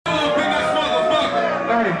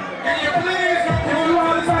Hey. Can you please If you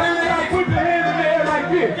all about it, y'all put your hands in the air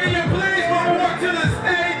like this. Can you please walk to the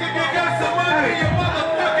stage if you got some money in your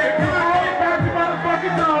motherfucking If you pocket? ain't about your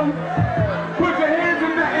motherfucking nose, put your hands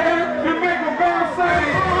in the air to make them bounce. Say,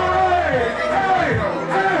 hey, hey,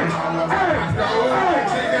 hey, hey,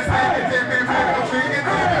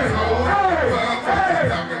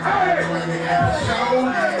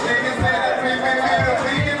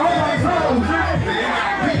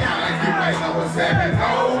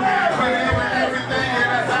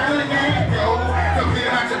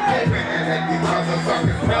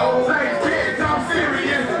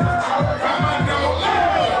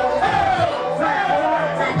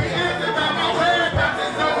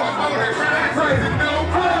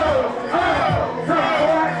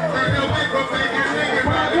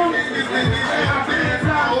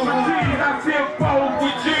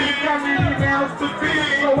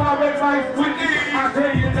 I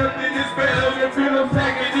tell you nothing is better than feeling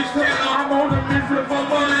second this shit. I'm on a mission for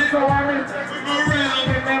money, so I'm in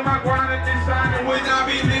and man, my grind is shining. When I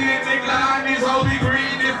be living, they line is holy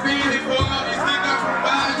green and feeling for all these things I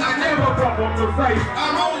provide. I never come on the face.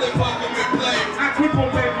 I'm only fucking with play. I keep on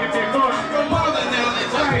making it money. Your mother now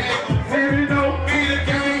is okay. 7-0, be the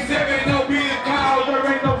game, 7-0, be the cause. There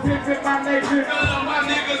ain't no sense in my nation. None of my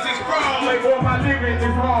niggas is strong. Like all my living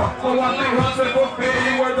is hard. So I think hustle for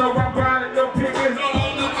failure, whether I'm grinding or picking.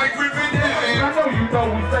 I know you know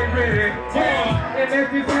we stay ready. Yeah, and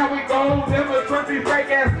that's just how we go. Never trust these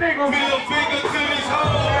fake ass niggas. Middle finger to these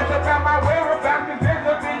hoes. That's about my whereabouts, cause there's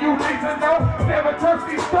nothing you need to know. Never trust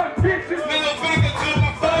these stuck bitches. Middle finger to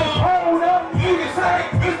my phone. Hold up, you can say,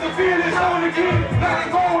 Mr. Feelings on again. Gotta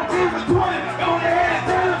go until the 20. Go ahead and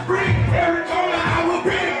tell us free. Every corner I will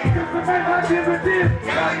be. Cause to make my dividends,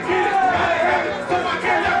 gotta get it, gotta have it. So I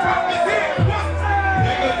cannot promise it.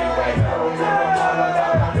 Nigga, you ain't no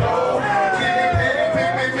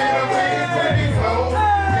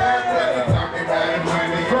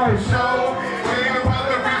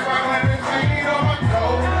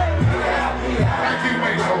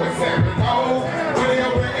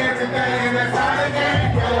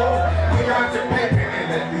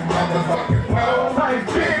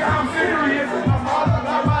I'm serious. I'm all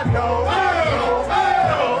about my dough.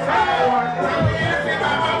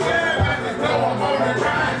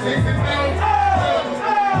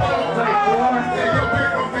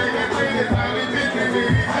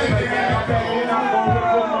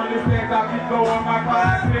 I be blowing my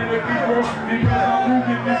mind, telling people because I'm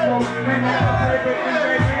moving this road.